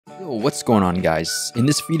Yo, what's going on, guys? In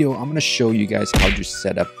this video, I'm going to show you guys how to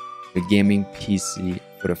set up your gaming PC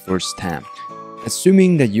for the first time.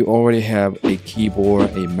 Assuming that you already have a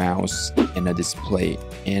keyboard, a mouse, and a display,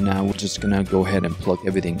 and we're just gonna go ahead and plug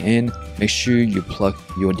everything in. Make sure you plug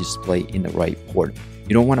your display in the right port.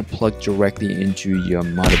 You don't want to plug directly into your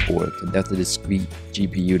motherboard, because that's the discrete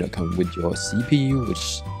GPU that comes with your CPU, which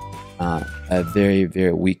is a very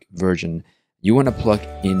weak version. You want to plug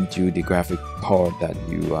into the graphic card that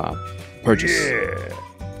you purchase.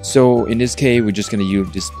 So in this case, we're just going to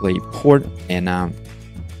use display port. And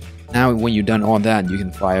now when you've done all that, you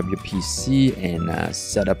can fire up your PC and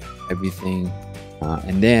set up everything.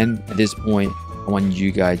 And then at this point, I want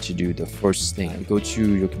you guys to do the first thing. Go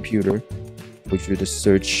to your computer, go to the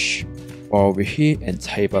search bar over here and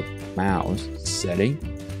type up mouse setting.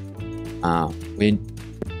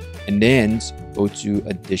 And then go to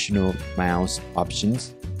additional mouse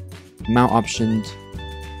options. Mouse options,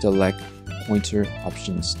 select pointer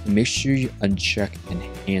options. And make sure you uncheck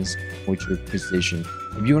enhance pointer position.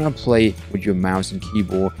 If you want to play with your mouse and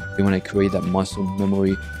keyboard, you want to create that muscle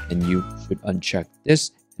memory, and you should uncheck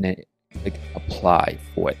this and then click apply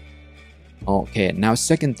for it. Okay, now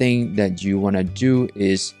second thing that you want to do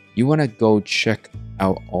is you want to go check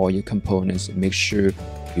out all your components and make sure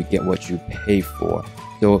you get what you pay for.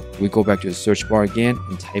 So we go back to the search bar again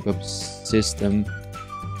and type up system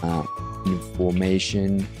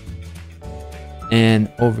information, and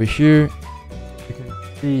over here you can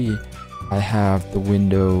see I have the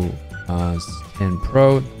Windows 10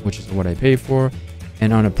 Pro, which is what I pay for,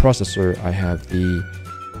 and on a processor I have the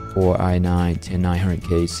Core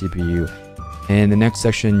i9-10900K CPU. And the next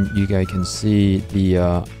section, you guys can see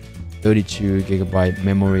the 32GB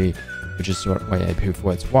memory, which is what I pay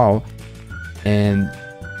for as well. And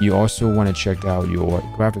you also want to check out your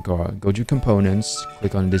graphic card. Go to components,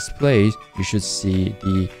 click on displays. You should see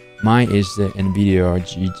mine is the NVIDIA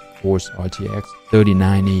GeForce RTX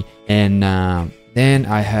 3090, and then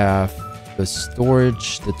I have the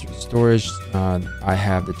storage. I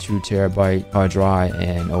have the 2TB hard drive,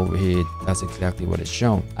 and over here that's exactly what it's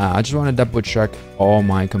shown. I just want to double check all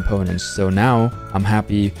my components. So now I'm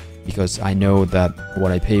happy because I know that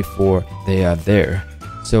what I pay for, they are there.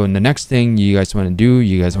 So in the next thing you guys want to do,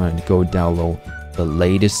 you guys want to go download the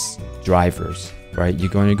latest drivers, right?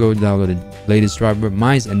 You're going to go download the latest driver.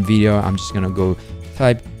 Mine's NVIDIA. I'm just going to go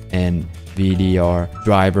type NVIDIA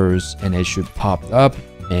drivers and it should pop up,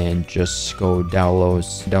 and just go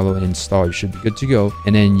download and install. You should be good to go.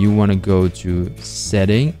 And then you want to go to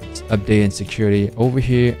setting, update and security. Over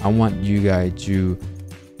here, I want you guys to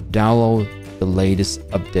download the latest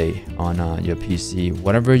update on your PC.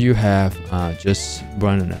 Whatever you have, just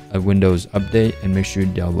run a Windows update and make sure you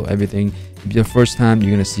download everything. If it's your first time,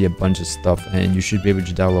 you're gonna see a bunch of stuff, and you should be able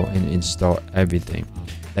to download and install everything.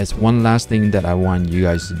 That's one last thing that I want you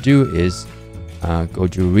guys to do is go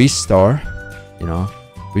to restart,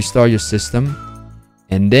 restart your system,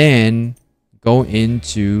 and then go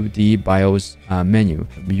into the BIOS menu.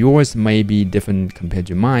 Yours may be different compared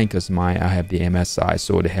to mine, because I have the MSI,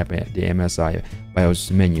 so they have the MSI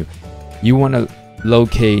BIOS menu. You want to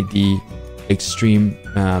locate the extreme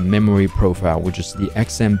memory profile, which is the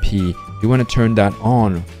XMP. You want to turn that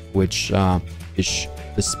on, which the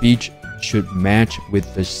speed should match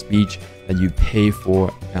with the speed that you pay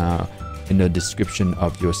for in the description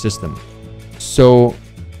of your system. So,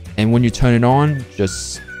 and when you turn it on,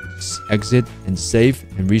 just exit and save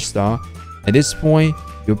and restart. At this point,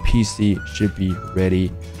 your PC should be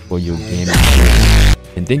ready for your gaming.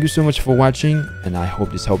 And thank you so much for watching, and I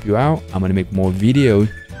hope this helped you out. I'm gonna make more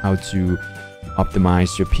videos how to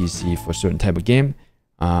optimize your PC for a certain type of game.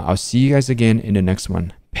 I'll see you guys again in the next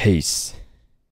one. Peace.